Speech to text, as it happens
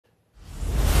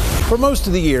For most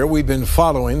of the year, we've been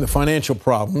following the financial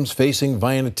problems facing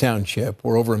Vienna Township,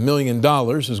 where over $1 million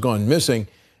has gone missing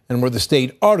and where the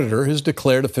state auditor has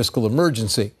declared a fiscal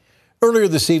emergency. Earlier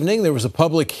this evening, there was a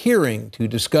public hearing to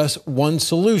discuss one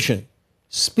solution: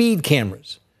 speed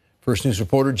cameras. First News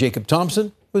reporter Jacob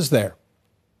Thompson was there.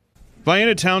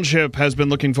 Vienna Township has been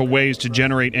looking for ways to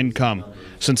generate income.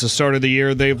 Since the start of the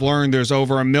year, they've learned there's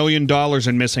over $1 million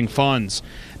in missing funds.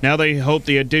 Now they hope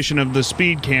the addition of the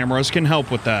speed cameras can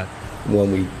help with that.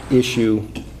 When we issue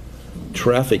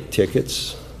traffic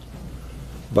tickets,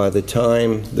 by the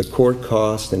time the court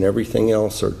costs and everything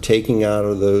else are taken out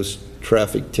of those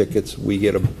traffic tickets, we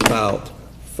get about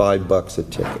 $5 a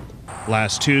ticket.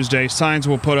 Last Tuesday, signs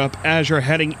were put up as you're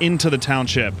heading into the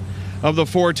township. Of the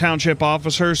 4 township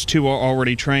officers, 2 are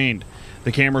already trained.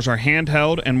 The cameras are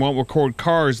handheld and won't record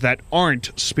cars that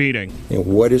aren't speeding. And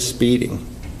what is speeding?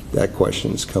 That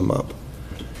question's come up.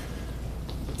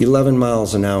 11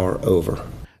 miles an hour over.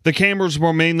 The cameras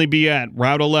will mainly be at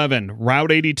Route 11,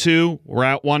 Route 82,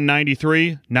 Route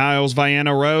 193, Niles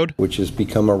Vienna Road, which has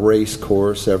become a race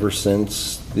course ever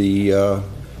since they've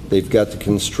got the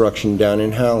construction down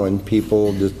in Howland.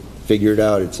 People just figured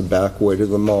out it's a back way to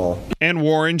the mall. And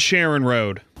Warren Sharon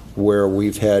Road, where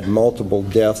we've had multiple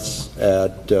deaths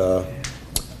at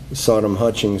Sodom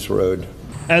Hutchings Road.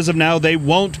 As of now, they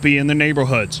won't be in the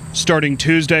neighborhoods. Starting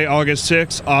Tuesday, August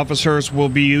 6th, officers will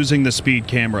be using the speed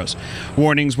cameras.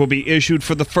 Warnings will be issued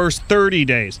for the first 30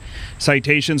 days.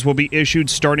 Citations will be issued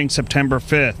starting September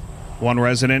 5th. One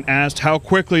resident asked how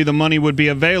quickly the money would be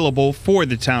available for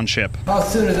the township. How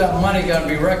soon is that money going to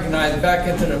be recognized back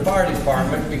into the fire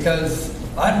department? Because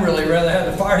I'd really rather have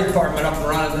the fire department up and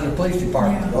running than the police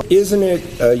department. Isn't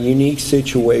it a unique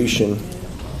situation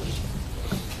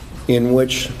in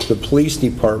which the police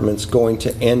department's going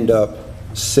to end up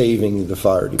saving the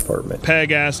fire department?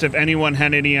 Peg asked if anyone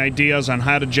had any ideas on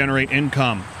how to generate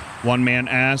income. One man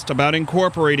asked about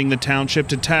incorporating the township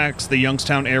to tax the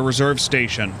Youngstown Air Reserve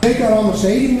Station. They got almost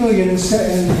 $80 million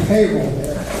in payroll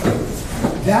there.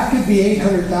 That could be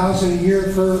 $800,000 a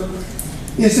year for.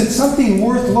 Is it something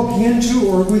worth looking into,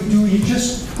 or do you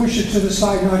just push it to the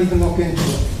side, not even look into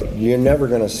it? You're never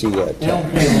going to see that. They don't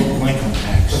pay local income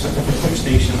tax.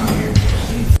 Station out here.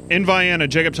 In Vienna,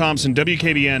 Jacob Thompson,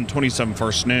 WKBN 27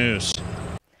 First News.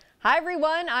 Hi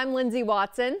everyone, I'm Lindsay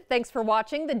Watson. Thanks for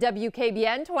watching the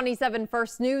WKBN 27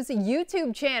 First News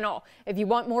YouTube channel. If you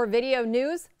want more video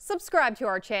news, subscribe to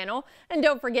our channel. And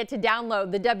don't forget to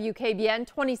download the WKBN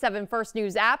 27 First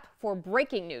News app for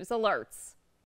breaking news alerts.